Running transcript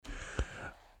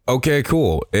Okay,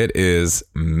 cool. It is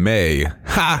May.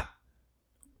 Ha!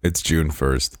 It's June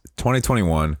 1st,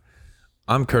 2021.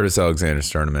 I'm Curtis Alexander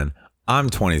Sterneman. I'm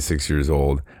 26 years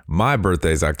old. My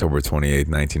birthday is October 28th,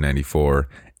 1994.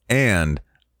 And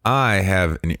I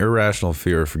have an irrational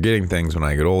fear of forgetting things when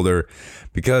I get older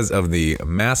because of the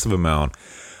massive amount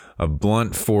of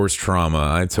blunt force trauma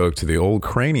I took to the old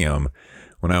cranium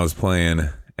when I was playing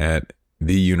at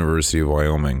the University of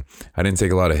Wyoming. I didn't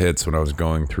take a lot of hits when I was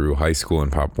going through high school in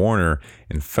Pop Warner.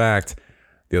 In fact,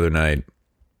 the other night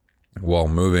while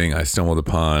moving, I stumbled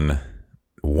upon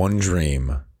one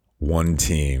dream, one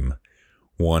team,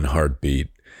 one heartbeat.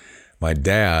 My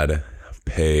dad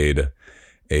paid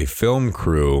a film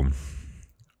crew,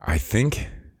 I think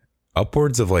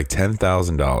upwards of like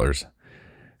 $10,000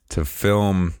 to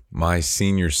film my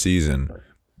senior season,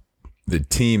 the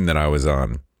team that I was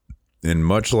on. And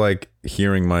much like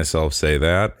hearing myself say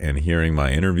that and hearing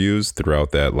my interviews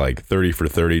throughout that like 30 for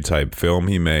 30 type film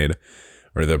he made,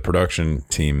 or the production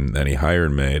team that he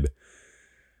hired made,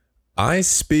 I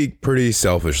speak pretty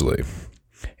selfishly.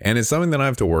 And it's something that I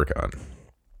have to work on.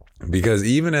 Because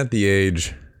even at the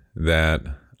age that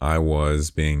I was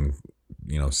being,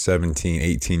 17,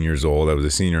 18 years old, I was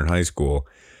a senior in high school,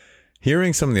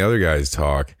 hearing some of the other guys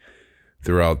talk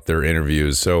throughout their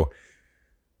interviews. So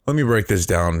let me break this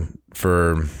down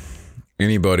for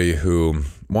anybody who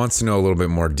wants to know a little bit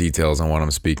more details on what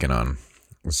I'm speaking on.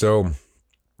 So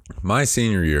my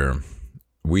senior year,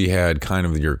 we had kind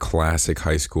of your classic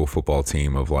high school football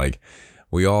team of like,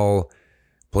 we all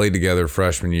played together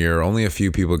freshman year. Only a few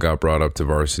people got brought up to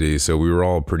varsity. So we were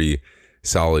all a pretty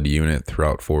solid unit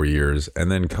throughout 4 years.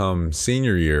 And then come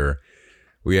senior year,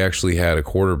 we actually had a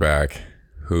quarterback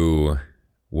who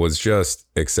was just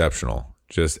exceptional,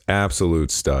 just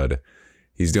absolute stud.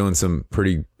 He's doing some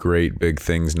pretty great big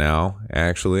things now,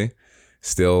 actually,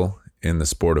 still in the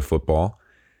sport of football.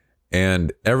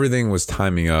 And everything was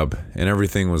timing up and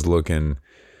everything was looking,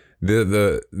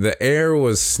 the air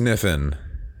was sniffing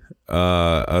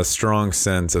a strong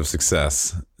sense of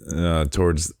success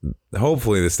towards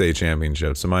hopefully the state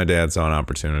championship. So my dad saw an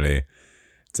opportunity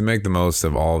to make the most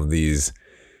of all of these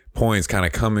points kind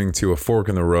of coming to a fork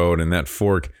in the road, and that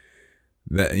fork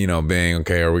that, being,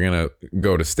 okay, are we going to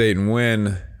go to state and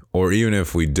win? Or even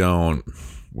if we don't,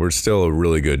 we're still a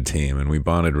really good team and we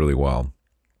bonded really well.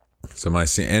 So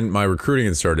my recruiting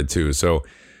had started too. So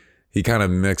he kind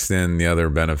of mixed in the other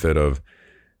benefit of,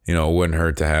 it wouldn't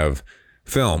hurt to have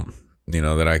film,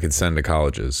 that I could send to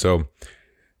colleges. So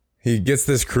he gets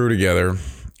this crew together.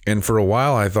 And for a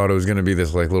while, I thought it was going to be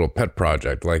this like little pet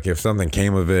project. Like if something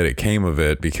came of it, it came of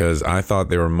it, because I thought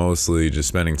they were mostly just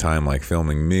spending time like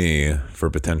filming me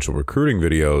for potential recruiting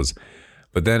videos.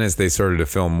 But then as they started to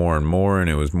film more and more, and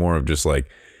it was more of just like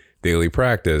daily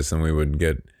practice, and we would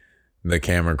get the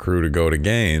camera crew to go to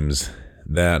games,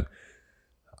 that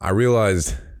I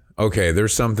realized, okay,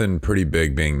 there's something pretty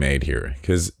big being made here,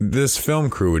 because this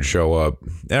film crew would show up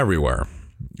everywhere.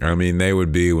 I mean, they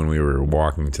would be when we were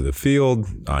walking to the field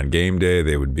on game day.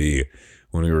 They would be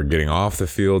when we were getting off the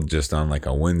field just on like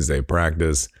a Wednesday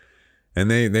practice.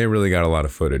 And they really got a lot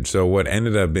of footage. So what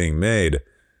ended up being made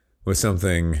was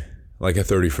something like a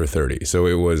 30 for 30. So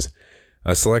it was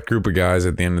a select group of guys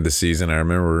at the end of the season. I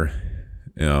remember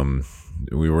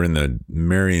we were in the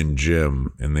Marion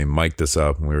gym and they mic'd us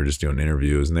up and we were just doing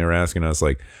interviews, and they were asking us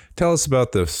like, tell us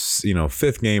about the,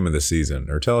 fifth game of the season,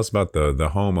 or tell us about the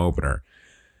home opener.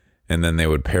 And then they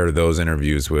would pair those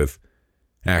interviews with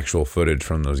actual footage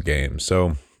from those games.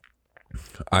 So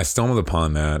I stumbled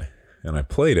upon that and I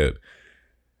played it.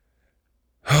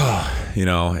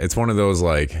 It's one of those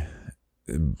like,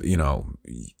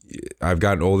 I've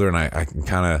gotten older and I can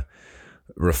kind of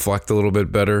reflect a little bit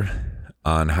better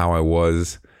on how I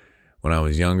was when I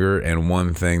was younger. And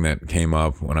one thing that came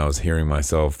up when I was hearing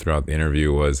myself throughout the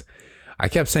interview was I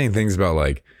kept saying things about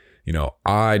like,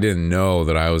 I didn't know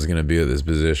that I was going to be at this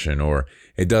position, or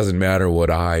it doesn't matter what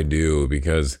I do,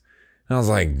 because I was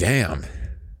like, damn,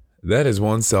 that is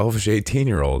one selfish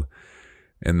 18-year-old.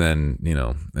 And then,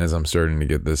 as I'm starting to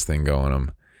get this thing going,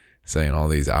 I'm saying all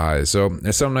these I's. So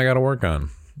it's something I got to work on.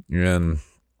 And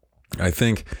I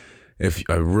think if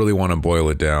I really want to boil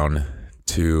it down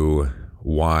to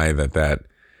why that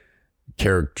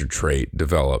character trait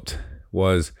developed,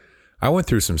 was I went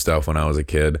through some stuff when I was a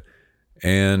kid.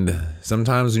 And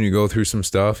sometimes when you go through some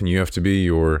stuff and you have to be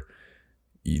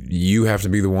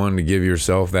the one to give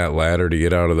yourself that ladder to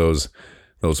get out of those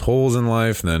holes in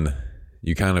life, then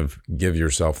you kind of give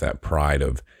yourself that pride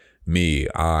of me,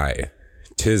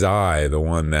 tis I, the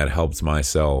one that helps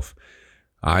myself.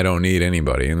 I don't need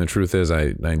anybody. And the truth is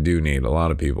I do need a lot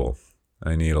of people.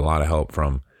 I need a lot of help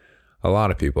from a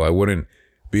lot of people. I wouldn't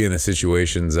be in the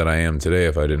situations that I am today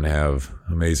if I didn't have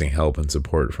amazing help and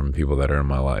support from people that are in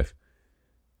my life.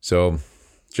 So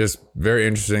just very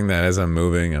interesting that as I'm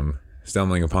moving, I'm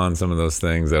stumbling upon some of those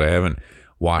things that I haven't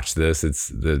watched this. It's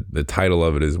the title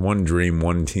of it is One Dream,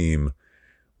 One Team,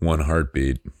 One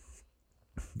Heartbeat.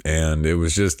 And it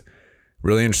was just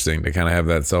really interesting to kind of have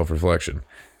that self-reflection.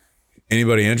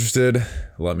 Anybody interested?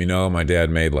 Let me know. My dad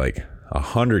made like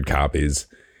 100 copies.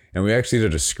 And we actually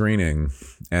did a screening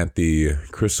at the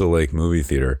Crystal Lake movie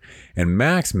theater. And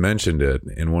Max mentioned it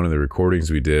in one of the recordings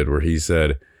we did where he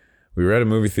said, we were at a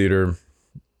movie theater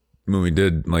when we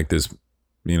did like this,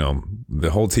 the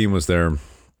whole team was there.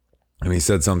 And he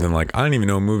said something like, I didn't even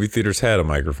know movie theaters had a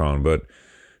microphone. But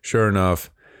sure enough,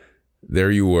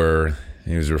 there you were.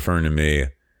 He was referring to me.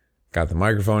 Got the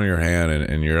microphone in your hand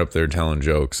and you're up there telling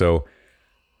jokes. So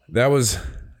that was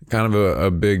kind of a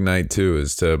big night too,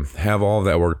 is to have all of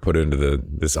that work put into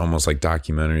this almost like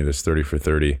documentary, this 30 for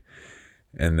 30,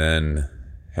 and then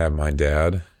have my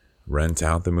dad rent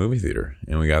out the movie theater,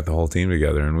 and we got the whole team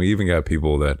together, and we even got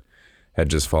people that had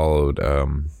just followed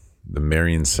the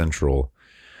Marion Central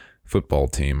football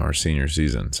team our senior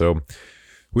season. So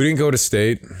we didn't go to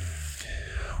state.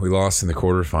 We lost in the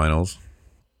quarterfinals.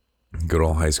 Good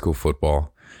old high school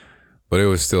football, but it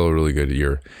was still a really good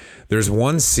year. There's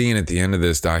one scene at the end of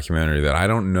this documentary that I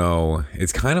don't know.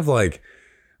 It's kind of like,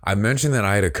 I mentioned that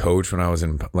I had a coach when I was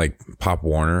in like Pop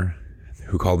Warner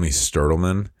who called me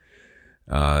Sturtleman.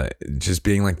 Just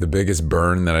being like the biggest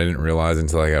burn that I didn't realize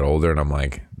until I got older. And I'm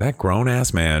like, that grown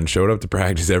ass man showed up to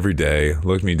practice every day,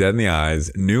 looked me dead in the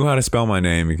eyes, knew how to spell my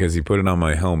name because he put it on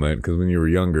my helmet. Because when you were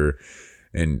younger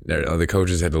and the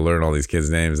coaches had to learn all these kids'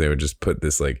 names, they would just put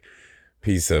this like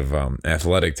piece of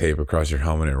athletic tape across your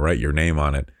helmet and write your name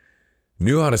on it.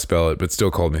 Knew how to spell it, but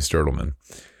still called me Sturtleman.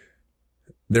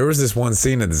 There was this one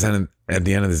scene at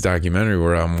the end of this documentary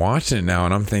where I'm watching it now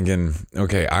and I'm thinking,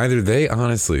 okay, either they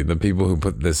honestly, the people who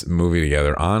put this movie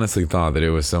together, honestly thought that it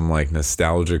was some like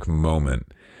nostalgic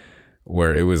moment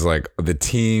where it was like the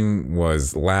team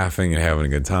was laughing and having a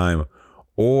good time,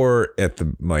 or at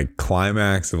the like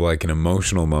climax of like an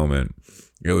emotional moment,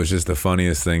 it was just the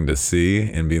funniest thing to see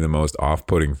and be the most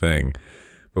off-putting thing.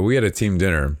 But we had a team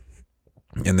dinner.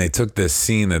 And they took this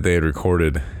scene that they had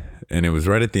recorded, and it was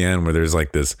right at the end where there's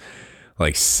like this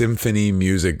like symphony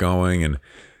music going, and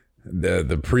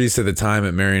the priest at the time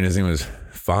at Marion, his name was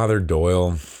Father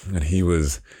Doyle, and he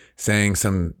was saying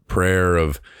some prayer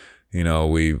of,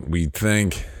 we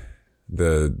thank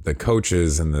the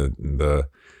coaches and the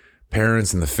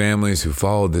parents and the families who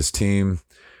followed this team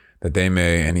that they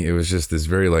may, and it was just this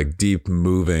very like deep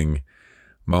moving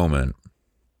moment.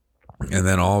 And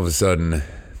then all of a sudden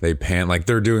they pan, like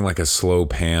they're doing like a slow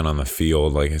pan on the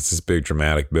field. Like it's this big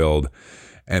dramatic build.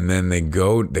 And then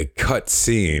they cut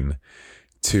scene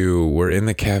to, we're in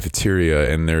the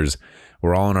cafeteria and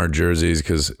we're all in our jerseys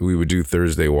because we would do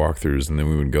Thursday walkthroughs and then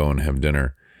we would go and have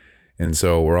dinner. And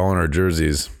so we're all in our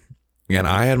jerseys and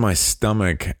I had my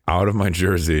stomach out of my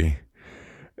jersey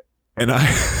and I,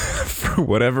 for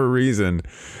whatever reason,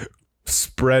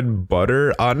 spread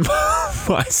butter on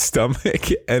my stomach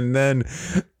and then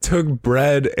took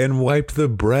bread and wiped the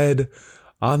bread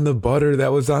on the butter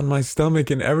that was on my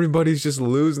stomach, and everybody's just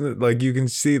losing it. Like you can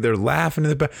see they're laughing in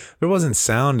the back. There wasn't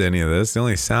sound to any of this. The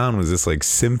only sound was this like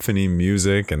symphony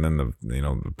music, and then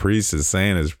the priest is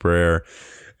saying his prayer,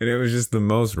 and it was just the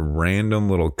most random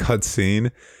little cut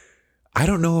scene. I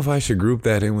don't know if I should group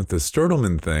that in with the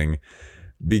Sturtleman thing.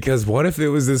 Because what if it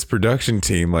was this production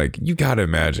team? Like, you got to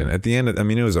imagine at the end,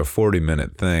 it was a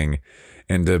 40-minute thing,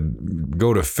 and to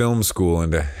go to film school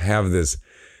and to have this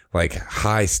like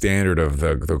high standard of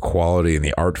the quality and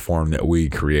the art form that we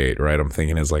create, right? I'm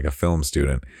thinking as like a film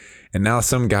student. And now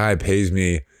some guy pays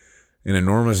me an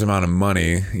enormous amount of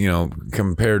money,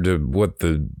 compared to what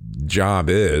the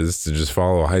job is to just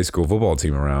follow a high school football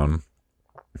team around.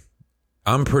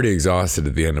 I'm pretty exhausted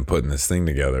at the end of putting this thing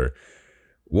together.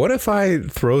 What if I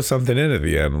throw something in at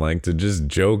the end, like to just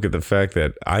joke at the fact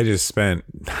that I just spent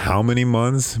how many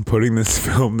months putting this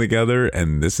film together,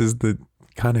 and this is the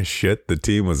kind of shit the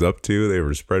team was up to? They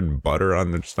were spreading butter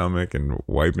on their stomach and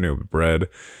wiping it with bread.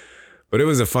 But it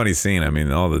was a funny scene.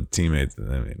 All the teammates,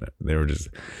 they were just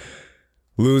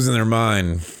losing their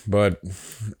mind, but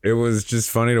it was just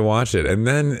funny to watch it. And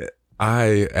then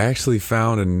I actually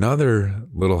found another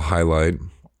little highlight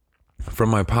from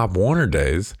my Pop Warner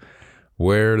days,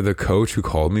 where the coach who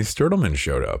called me Sturtleman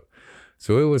showed up.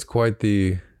 So it was quite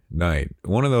the night.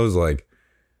 One of those like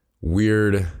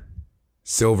weird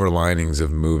silver linings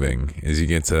of moving is you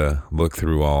get to look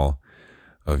through all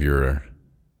of your,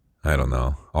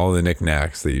 all the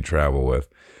knickknacks that you travel with.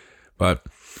 But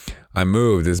I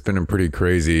moved. It's been a pretty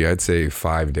crazy, I'd say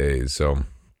 5 days. So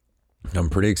I'm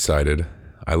pretty excited.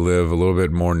 I live a little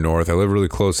bit more north. I live really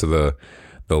close to the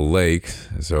lake.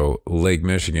 So Lake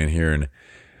Michigan here in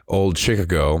old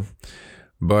Shikago.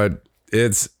 But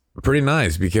it's pretty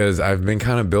nice because I've been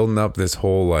kind of building up this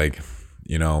whole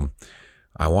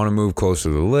I want to move closer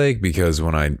to the lake because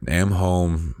when I am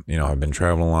home, I've been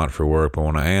traveling a lot for work, but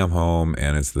when I am home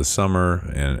and it's the summer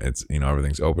and it's,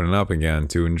 everything's opening up again,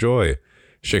 to enjoy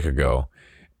Shikago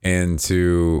and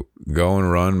to go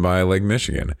and run by Lake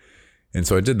Michigan. And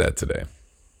so I did that today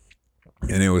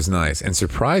and it was nice. And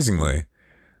surprisingly,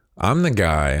 I'm the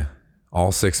guy,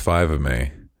 all 6'5" of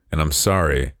me, and I'm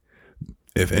sorry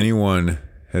if anyone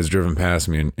has driven past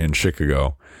me in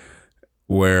Shikago,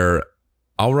 where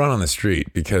I'll run on the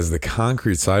street because the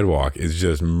concrete sidewalk is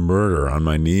just murder on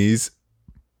my knees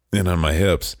and on my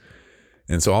hips.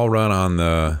 And so I'll run on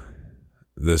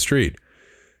the street.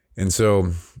 And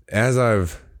so as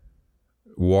I've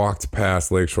walked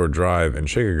past Lakeshore Drive in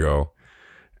Shikago,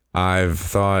 I've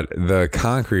thought the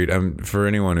concrete, for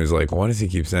anyone who's like, what does he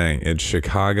keep saying? It's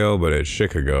Chicago, but it's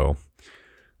Shikago.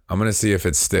 I'm going to see if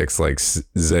it sticks like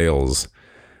Zales.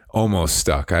 Almost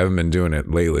stuck. I haven't been doing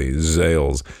it lately.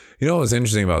 Zales. You know what's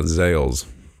interesting about Zales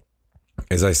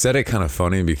is I said it kind of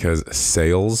funny because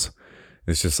sales,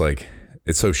 it's just like,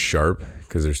 it's so sharp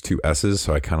because there's two S's.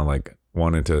 So I kind of like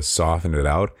wanted to soften it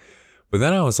out. But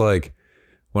then I was like,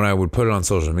 when I would put it on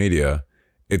social media,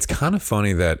 it's kind of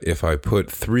funny that if I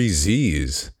put 3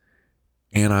 Z's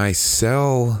and I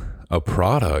sell a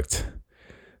product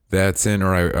that's in,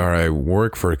 or I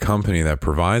work for a company that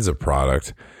provides a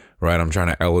product, right? I'm trying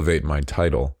to elevate my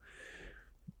title,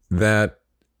 that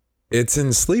it's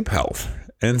in sleep health.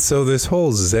 And so this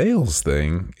whole Zales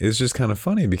thing is just kind of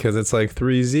funny because it's like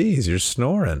 3 Z's, you're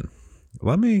snoring.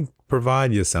 Let me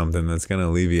provide you something that's going to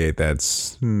alleviate that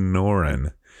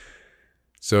snoring.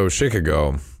 So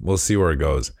Shikago, we'll see where it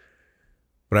goes.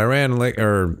 But I ran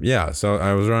so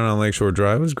I was running on Lakeshore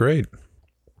Drive. It was great.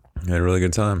 I had a really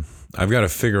good time. I've got to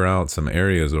figure out some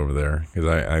areas over there because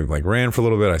I like ran for a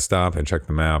little bit. I stopped. I checked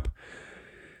the map.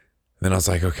 Then I was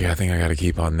like, okay, I think I got to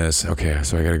keep on this. Okay,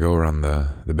 so I got to go around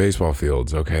the baseball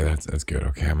fields. Okay, that's good.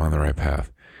 Okay, I'm on the right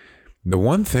path. The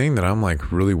one thing that I'm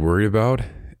like really worried about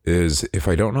is if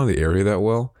I don't know the area that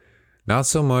well, not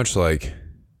so much like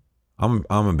I'm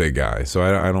a big guy, so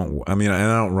I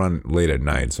don't run late at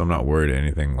night, so I'm not worried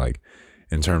anything like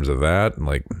in terms of that,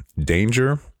 like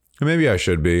danger. Maybe I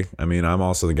should be. I'm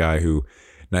also the guy who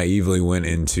naively went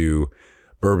into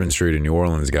Bourbon Street in New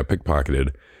Orleans, got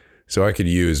pickpocketed. So I could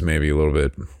use maybe a little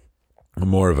bit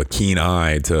more of a keen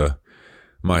eye to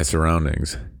my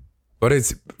surroundings. But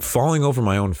it's falling over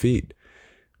my own feet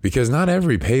because not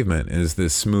every pavement is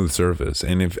this smooth surface.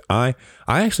 And if I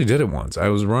actually did it once. I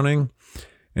was running,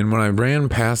 and when I ran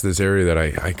past this area that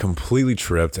I completely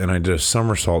tripped and I did a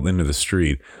somersault into the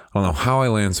street. I don't know how I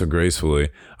landed so gracefully.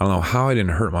 I don't know how I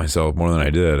didn't hurt myself more than I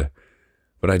did,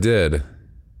 but I did.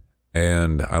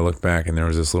 And I looked back and there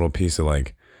was this little piece of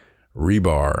like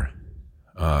rebar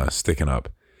sticking up.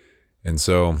 And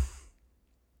so,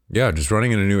 yeah, just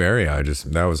running in a new area. I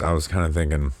was kind of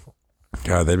thinking,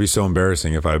 God, that'd be so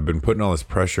embarrassing if I've been putting all this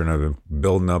pressure and I've been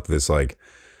building up this like,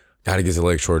 got to get to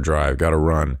Lakeshore Drive, got to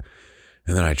run.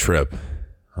 And then I trip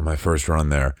on my first run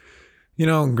there.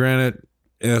 Granted,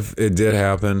 if it did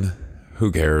happen,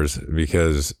 who cares?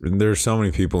 Because there's so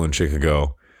many people in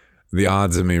Chicago. The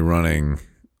odds of me running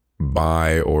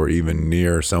by or even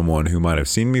near someone who might have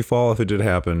seen me fall if it did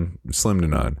happen, slim to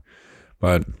none.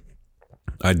 But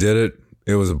I did it.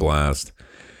 It was a blast.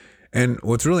 And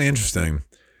what's really interesting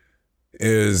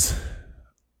is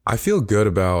I feel good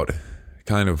about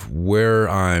kind of where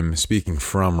I'm speaking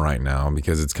from right now,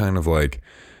 because it's kind of like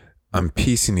I'm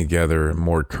piecing together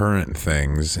more current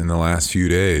things in the last few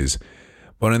days.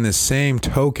 But in the same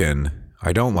token,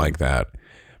 I don't like that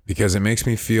because it makes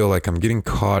me feel like I'm getting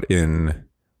caught in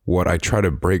what I try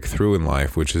to break through in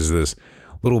life, which is this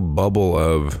little bubble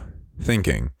of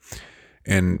thinking.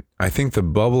 And I think the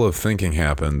bubble of thinking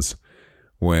happens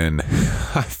when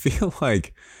I feel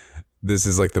like this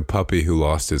is like the puppy who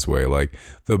lost his way. Like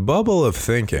the bubble of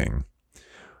thinking,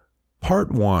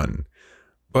 part one.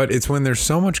 But it's when there's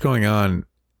so much going on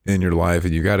in your life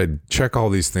and you got to check all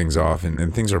these things off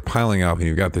and things are piling up and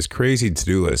you've got this crazy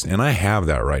to-do list. And I have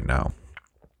that right now.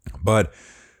 But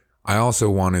I also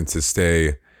wanted to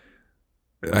stay,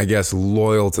 I guess,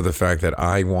 loyal to the fact that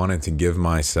I wanted to give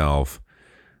myself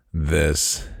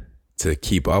this to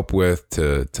keep up with,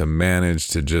 to manage,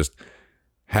 to just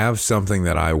have something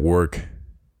that I work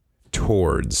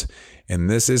towards. And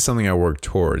this is something I work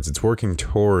towards. It's working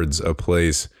towards a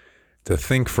place to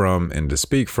think from and to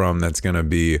speak from that's going to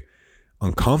be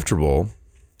uncomfortable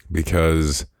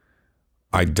because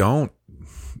I don't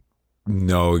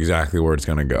know exactly where it's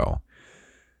going to go.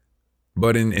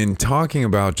 But in talking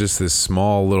about just this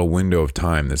small little window of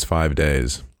time, this 5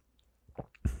 days,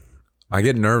 I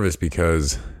get nervous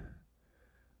because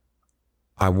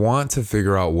I want to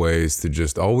figure out ways to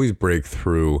just always break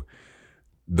through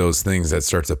those things that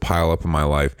start to pile up in my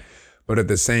life, but at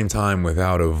the same time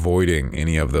without avoiding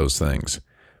any of those things.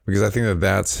 Because I think that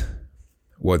that's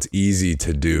what's easy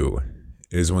to do,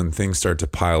 is when things start to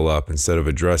pile up, instead of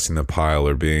addressing the pile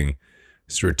or being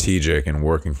strategic and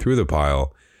working through the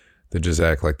pile, to just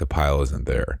act like the pile isn't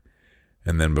there.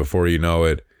 And then before you know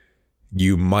it,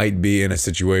 you might be in a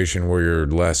situation where you're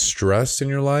less stressed in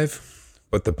your life,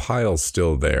 but the pile's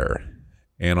still there.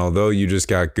 And although you just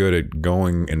got good at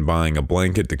going and buying a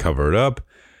blanket to cover it up,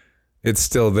 it's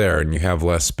still there and you have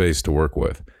less space to work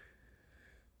with.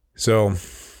 So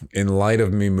in light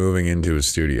of me moving into a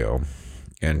studio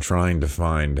and trying to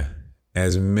find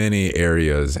as many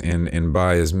areas and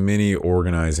buy as many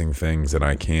organizing things that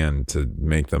I can to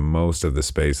make the most of the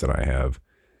space that I have,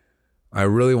 I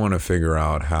really want to figure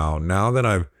out how, now that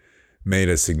I've made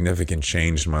a significant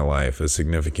change in my life, a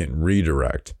significant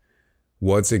redirect,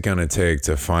 what's it going to take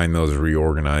to find those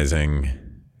reorganizing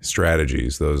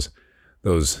strategies, those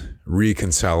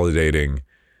reconsolidating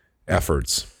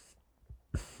efforts.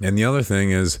 And the other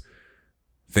thing is,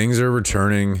 things are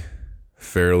returning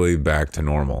fairly back to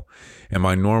normal. And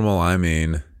by normal, I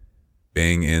mean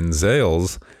being in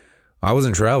sales. I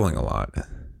wasn't traveling a lot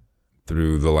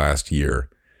through the last year,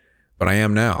 but I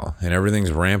am now, and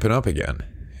everything's ramping up again.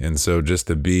 And so just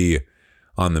to be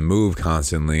on the move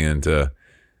constantly and to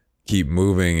keep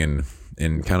moving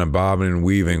and kind of bobbing and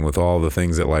weaving with all the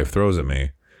things that life throws at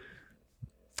me,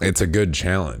 it's a good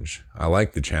challenge. I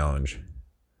like the challenge,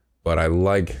 but I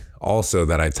like also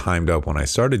that I timed up when I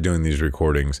started doing these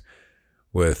recordings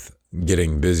with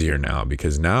getting busier now,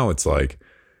 because now it's like,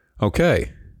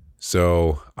 okay,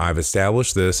 so I've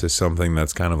established this as something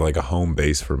that's kind of like a home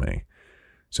base for me.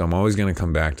 So I'm always going to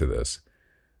come back to this.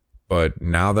 But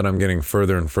now that I'm getting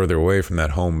further and further away from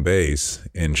that home base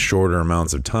in shorter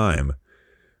amounts of time,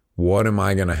 what am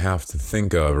I going to have to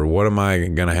think of, or what am I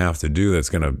going to have to do that's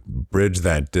going to bridge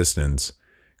that distance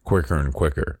quicker and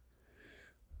quicker?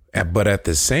 But at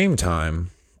the same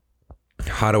time,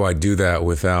 how do I do that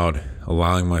without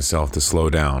allowing myself to slow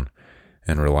down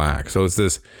and relax? So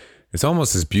it's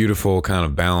almost this beautiful kind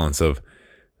of balance of,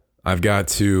 I've got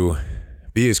to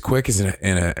be as quick as and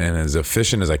as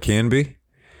efficient as I can be,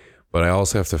 but I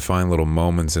also have to find little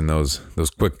moments in those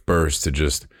quick bursts to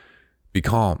just be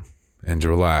calm and to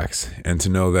relax, and to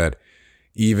know that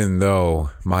even though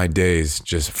my days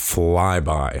just fly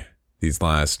by these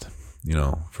last,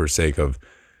 for sake of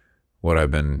what I've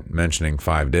been mentioning,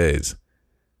 5 days,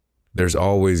 there's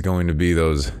always going to be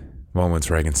those moments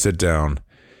where I can sit down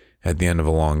at the end of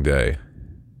a long day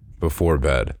before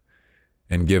bed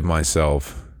and give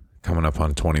myself, coming up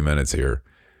on 20 minutes here,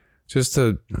 just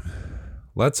to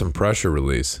let some pressure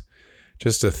release,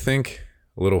 just to think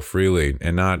a little freely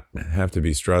and not have to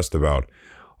be stressed about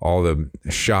all the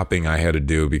shopping I had to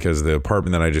do, because the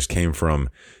apartment that I just came from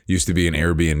used to be an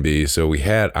Airbnb. So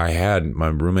my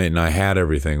roommate and I had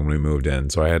everything when we moved in.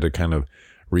 So I had to kind of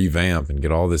revamp and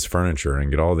get all this furniture and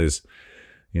get all this,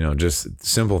 just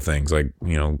simple things like,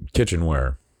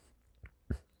 kitchenware.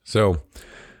 So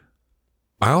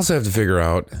I also have to figure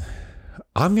out,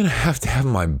 I'm going to have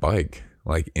my bike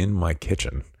like in my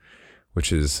kitchen,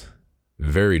 which is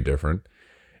very different.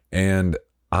 And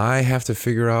I have to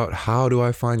figure out, how do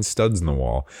I find studs in the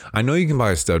wall? I know you can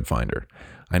buy a stud finder.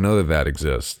 I know that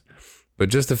exists. But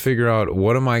just to figure out,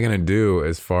 what am I going to do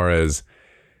as far as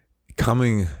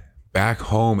coming back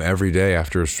home every day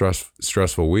after a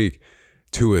stressful week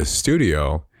to a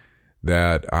studio,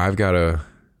 that I've got to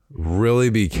really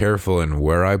be careful in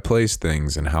where I place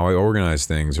things and how I organize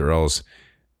things, or else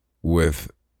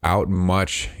without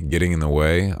much getting in the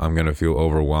way, I'm going to feel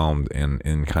overwhelmed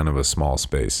in kind of a small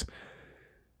space.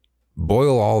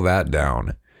 Boil all that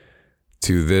down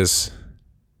to this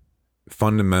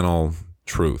fundamental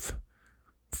truth.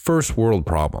 First world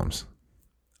problems.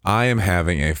 I am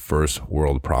having a first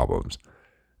world problem.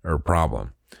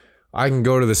 I can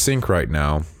go to the sink right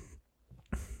now,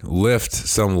 lift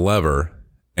some lever,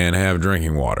 and have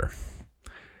drinking water.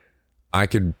 I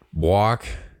could walk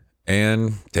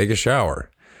and take a shower.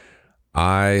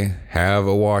 I have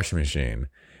a washing machine.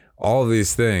 All of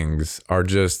these things are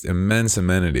just immense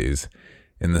amenities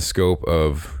in the scope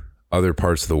of other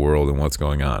parts of the world and what's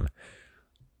going on.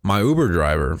 My Uber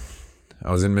driver,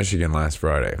 I was in Michigan last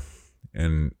Friday,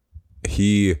 and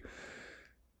he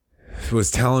was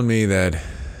telling me that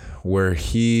where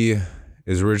he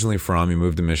is originally from. He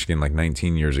moved to Michigan like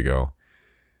 19 years ago.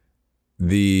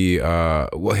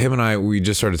 Him and I, we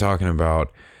just started talking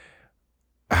about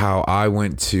how I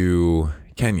went to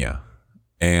Kenya,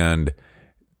 and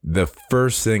the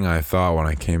first thing I thought when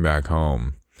I came back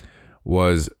home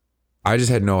was I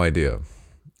just had no idea.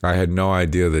 I had no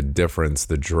idea the difference,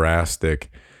 the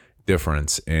drastic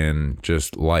difference in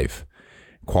just life,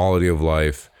 quality of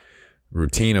life,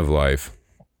 routine of life.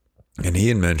 And he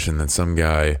had mentioned that some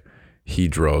guy he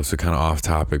drove, so kind of off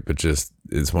topic, but just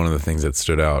it's one of the things that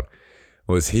stood out,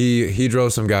 was he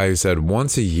drove some guy who said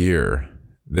once a year,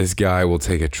 this guy will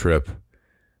take a trip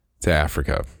to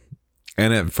Africa.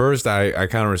 And at first I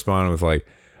kind of responded with like,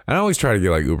 I always try to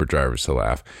get like Uber drivers to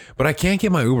laugh, but I can't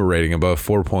get my Uber rating above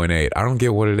 4.8. I don't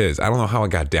get what it is. I don't know how I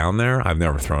got down there. I've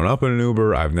never thrown up in an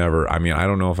Uber. I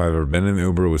don't know if I've ever been in an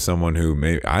Uber with someone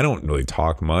who I don't really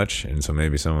talk much. And so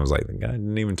maybe someone was like, the guy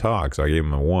didn't even talk. So I gave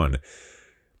him a 1.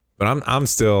 But I'm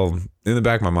still in the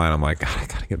back of my mind. I'm like, God, I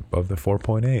got to get above the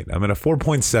 4.8. I'm at a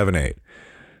 4.78.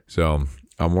 So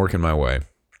I'm working my way.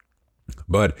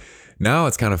 But now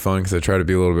it's kind of fun because I try to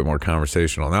be a little bit more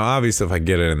conversational. Now, obviously, if I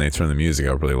get it and they turn the music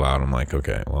up really loud, I'm like,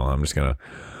 okay, well, I'm just going to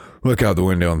look out the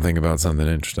window and think about something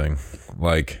interesting.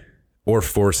 Or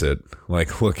force it.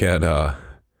 Look at, I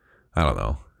don't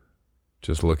know.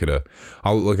 Just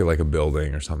I'll look at like a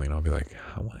building or something. And I'll be like,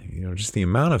 just the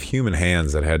amount of human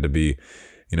hands that had to be,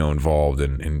 involved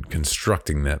in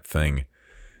constructing that thing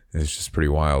is just pretty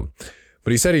wild.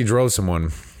 But he said he drove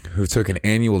someone who took an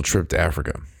annual trip to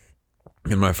Africa.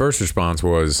 And my first response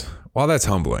was, well, that's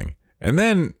humbling. And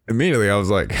then immediately I was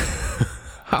like,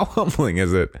 how humbling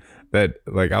is it that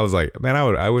I was like, man,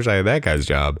 I wish I had that guy's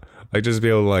job. Just be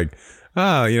able to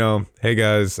hey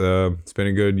guys, it's been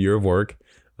a good year of work.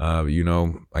 I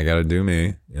got to do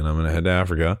me and I'm going to head to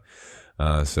Africa.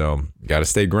 So got to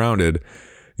stay grounded.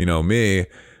 Me,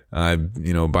 I buy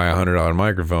 $100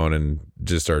 microphone and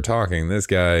just start talking. This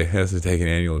guy has to take an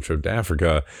annual trip to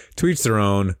Africa. To each their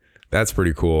own. That's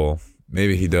pretty cool.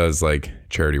 Maybe he does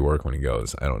charity work when he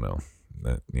goes. I don't know.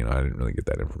 I didn't really get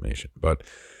that information, but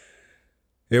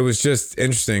it was just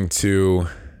interesting to,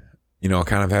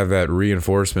 kind of have that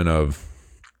reinforcement of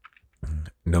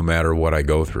no matter what I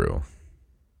go through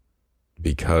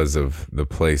because of the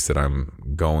place that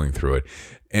I'm going through it.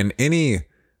 And any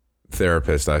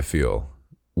therapist I feel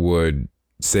would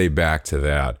say back to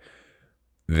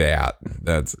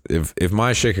that's if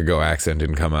my Shikago accent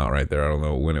didn't come out right there, I don't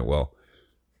know when it will.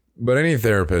 But any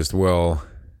therapist will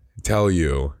tell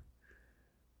you,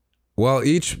 well,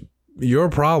 your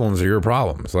problems are your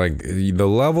problems. The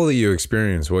level that you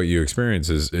experience, what you experience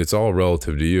it's all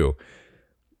relative to you.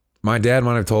 My dad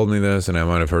might have told me this and I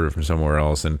might have heard it from somewhere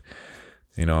else. And,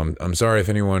 I'm sorry if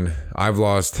I've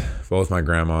lost both my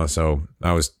grandmas. So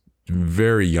I was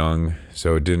very young,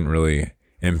 so it didn't really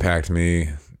impact me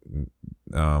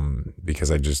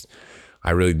because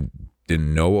I really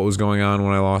didn't know what was going on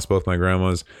when I lost both my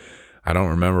grandmas. I don't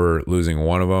remember losing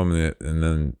one of them. And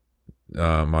then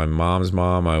my mom's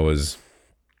mom, I was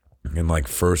in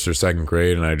first or second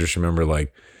grade. And I just remember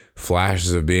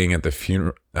flashes of being at the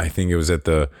funeral. I think it was at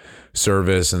the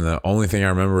service. And the only thing I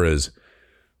remember is,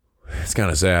 it's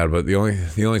kind of sad, but the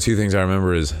only two things I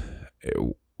remember is,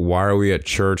 why are we at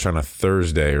church on a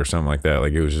Thursday or something like that?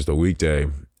 It was just a weekday.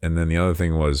 And then the other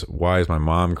thing was, why is my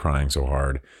mom crying so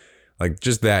hard?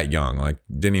 Just that young,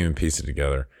 didn't even piece it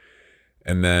together.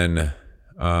 And then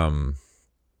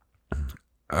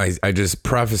I just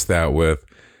prefaced that with,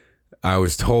 I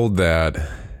was told that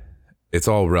it's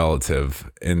all relative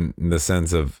in the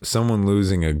sense of someone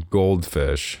losing a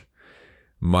goldfish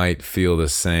might feel the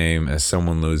same as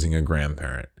someone losing a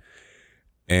grandparent.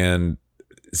 And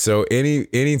so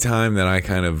any time that I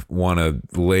kind of want to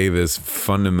lay this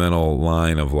fundamental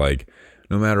line of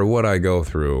no matter what I go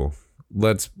through,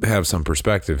 let's have some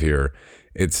perspective here.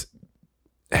 It's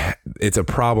a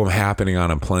problem happening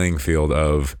on a playing field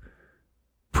of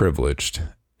privileged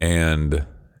and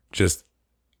just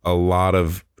a lot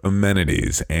of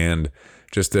amenities and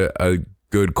just a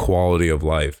good quality of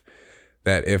life,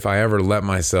 that if I ever let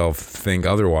myself think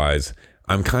otherwise,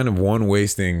 I'm kind of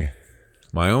wasting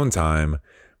my own time,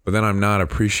 but then I'm not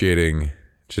appreciating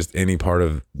just any part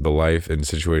of the life and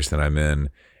situation that I'm in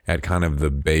at kind of the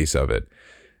base of it.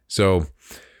 So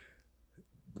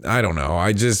I don't know.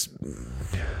 I just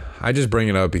bring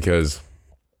it up because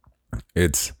I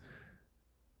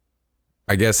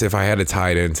guess if I had to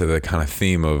tie it into the kind of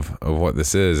theme of what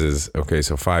this is okay,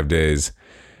 so 5 days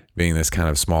being this kind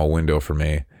of small window for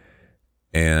me.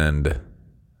 And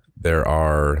there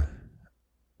are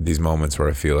these moments where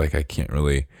I feel like I can't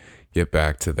really get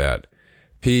back to that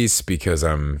peace because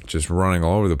I'm just running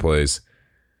all over the place.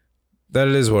 that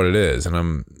it is what it is. And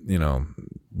I'm,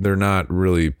 they're not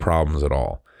really problems at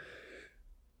all.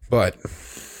 But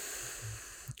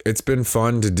it's been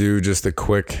fun to do just a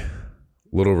quick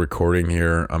little recording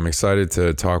here. I'm excited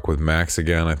to talk with Max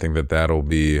again. I think that that'll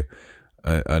be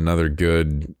another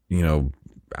good,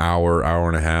 hour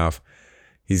and a half.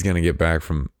 He's going to get back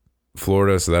from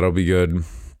Florida, so that'll be good.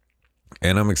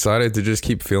 And I'm excited to just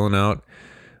keep filling out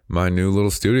my new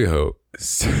little studio.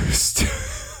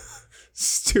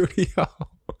 Studio.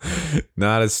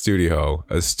 Not a studio.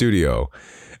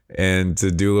 And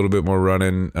to do a little bit more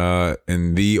running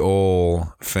in the old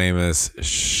famous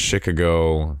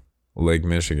Shikago, Lake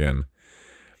Michigan.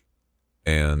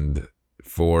 And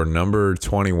for number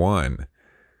 21,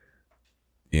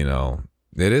 it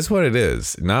is what it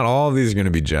is. Not all of these are going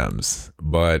to be gems,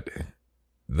 but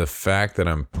the fact that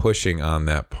I'm pushing on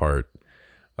that part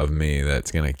of me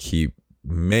that's going to keep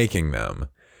making them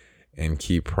and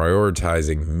keep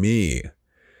prioritizing me.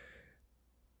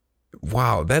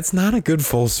 Wow, that's not a good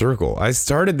full circle. I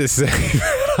started to say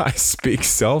that I speak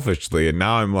selfishly, and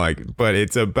now I'm like, but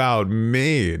it's about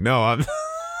me. No, I'm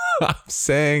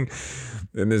saying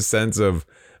in the sense of,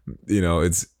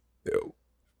 it's,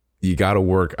 you got to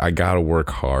work. I got to work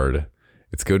hard.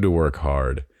 It's good to work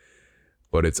hard,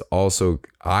 but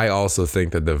I also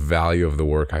think that the value of the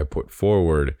work I put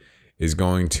forward is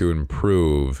going to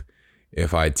improve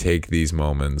if I take these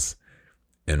moments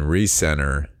and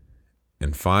recenter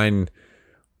and find,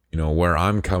 where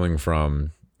I'm coming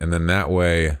from. And then that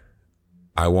way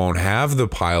I won't have the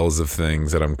piles of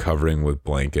things that I'm covering with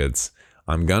blankets.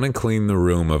 I'm going to clean the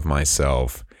room of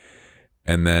myself.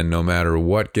 And then no matter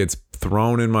what gets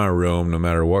thrown in my room, no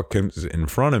matter what comes in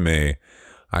front of me,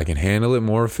 I can handle it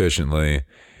more efficiently,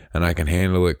 and I can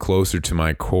handle it closer to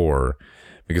my core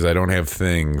because I don't have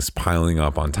things piling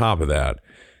up on top of that.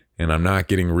 And I'm not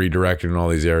getting redirected in all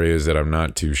these areas that I'm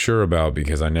not too sure about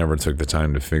because I never took the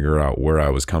time to figure out where I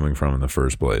was coming from in the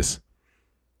first place.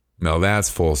 Now that's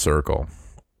full circle.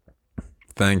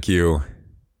 Thank you.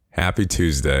 Happy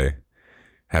Tuesday.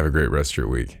 Have a great rest of your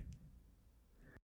week.